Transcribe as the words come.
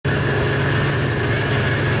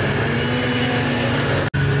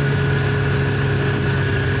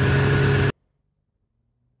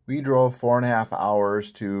We drove 4.5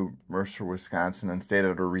 hours to Mercer, Wisconsin and stayed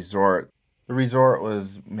at a resort. The resort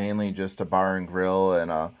was mainly just a bar and grill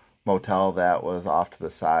and a motel that was off to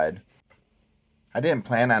the side. I didn't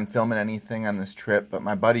plan on filming anything on this trip, but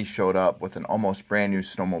my buddy showed up with an almost brand new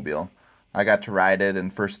snowmobile. I got to ride it,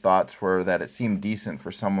 and first thoughts were that it seemed decent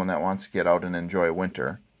for someone that wants to get out and enjoy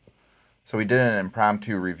winter. So we did an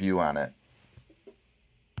impromptu review on it.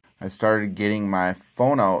 I started getting my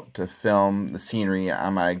phone out to film the scenery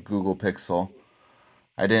on my Google Pixel.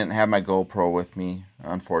 I didn't have my GoPro with me,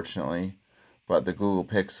 unfortunately, but the Google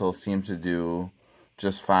Pixel seems to do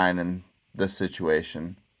just fine in this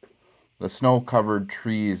situation. The snow-covered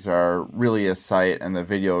trees are really a sight, and the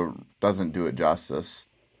video doesn't do it justice.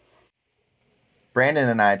 Brandon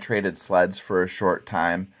and I traded sleds for a short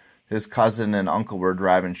time. His cousin and uncle were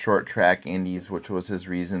driving short-track Indies, which was his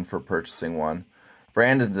reason for purchasing one.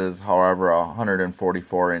 Brandon's is, however, a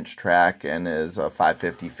 144-inch track and is a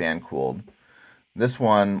 550 fan-cooled. This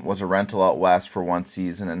one was a rental out west for one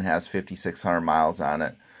season and has 5,600 miles on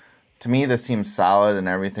it. To me, this seems solid and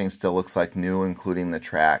everything still looks like new, including the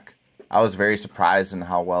track. I was very surprised in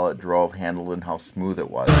how well it drove, handled, and how smooth it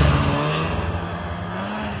was.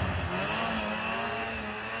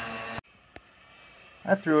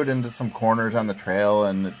 I threw it into some corners on the trail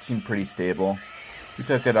and it seemed pretty stable. We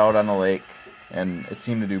took it out on the lake and it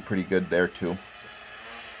seemed to do pretty good there too.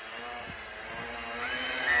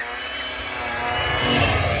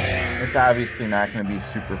 It's obviously not going to be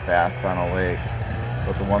super fast on a lake,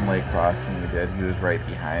 but the one lake crossing we did, he was right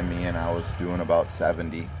behind me and I was doing about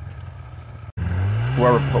 70.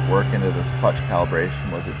 Whoever put work into this clutch calibration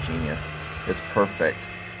was a genius. It's perfect.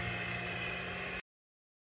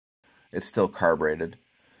 It's still carbureted.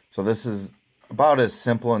 So this is about as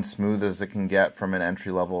simple and smooth as it can get from an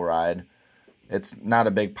entry-level ride. It's not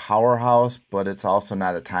a big powerhouse, but it's also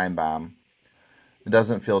not a time bomb. It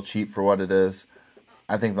doesn't feel cheap for what it is.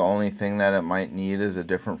 I think the only thing that it might need is a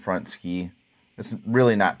different front ski. It's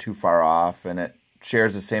really not too far off, and it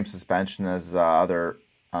shares the same suspension as other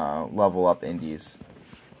level up Indies.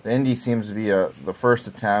 The Indy seems to be the first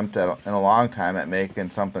attempt in a long time at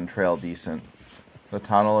making something trail decent. The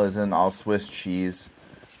tunnel isn't all Swiss cheese.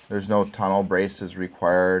 There's no tunnel braces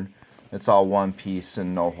required. It's all one piece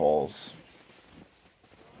and no holes.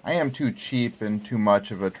 I am too cheap and too much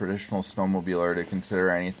of a traditional snowmobiler to consider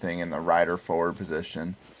anything in the rider forward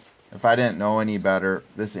position. If I didn't know any better,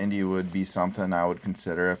 this Indy would be something I would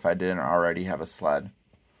consider if I didn't already have a sled.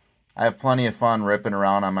 I have plenty of fun ripping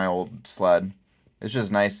around on my old sled. It's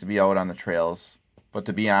just nice to be out on the trails. But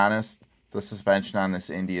to be honest, the suspension on this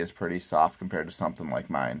Indy is pretty soft compared to something like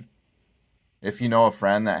mine. If you know a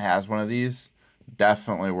friend that has one of these,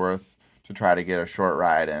 definitely worth to try to get a short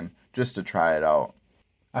ride in, just to try it out.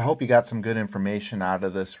 I hope you got some good information out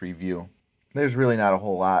of this review. There's really not a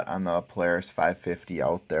whole lot on the Polaris 550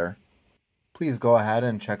 out there. Please go ahead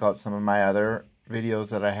and check out some of my other videos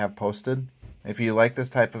that I have posted. If you like this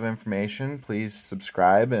type of information, please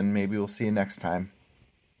subscribe and maybe we'll see you next time.